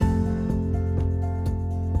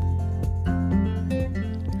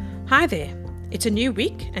Hi there, it's a new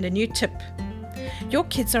week and a new tip. Your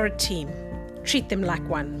kids are a team. Treat them like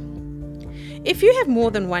one. If you have more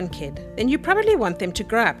than one kid, then you probably want them to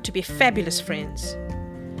grow up to be fabulous friends.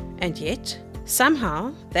 And yet,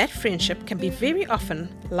 somehow, that friendship can be very often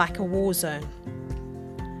like a war zone.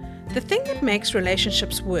 The thing that makes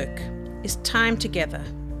relationships work is time together.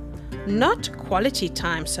 Not quality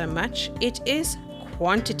time so much, it is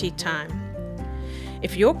quantity time.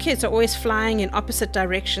 If your kids are always flying in opposite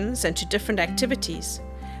directions and to different activities,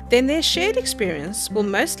 then their shared experience will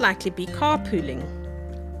most likely be carpooling.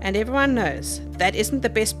 And everyone knows that isn't the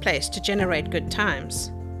best place to generate good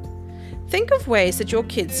times. Think of ways that your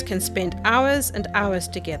kids can spend hours and hours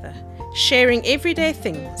together, sharing everyday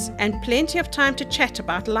things and plenty of time to chat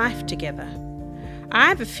about life together. I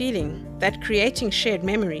have a feeling that creating shared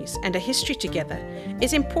memories and a history together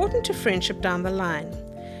is important to friendship down the line.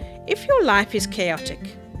 If your life is chaotic,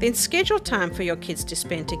 then schedule time for your kids to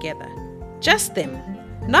spend together. Just them,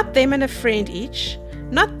 not them and a friend each,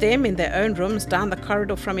 not them in their own rooms down the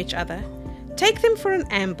corridor from each other. Take them for an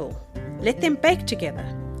amble. Let them bake together.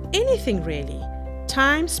 Anything really.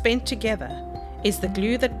 Time spent together is the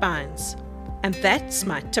glue that binds. And that's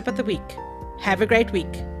my tip of the week. Have a great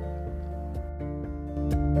week.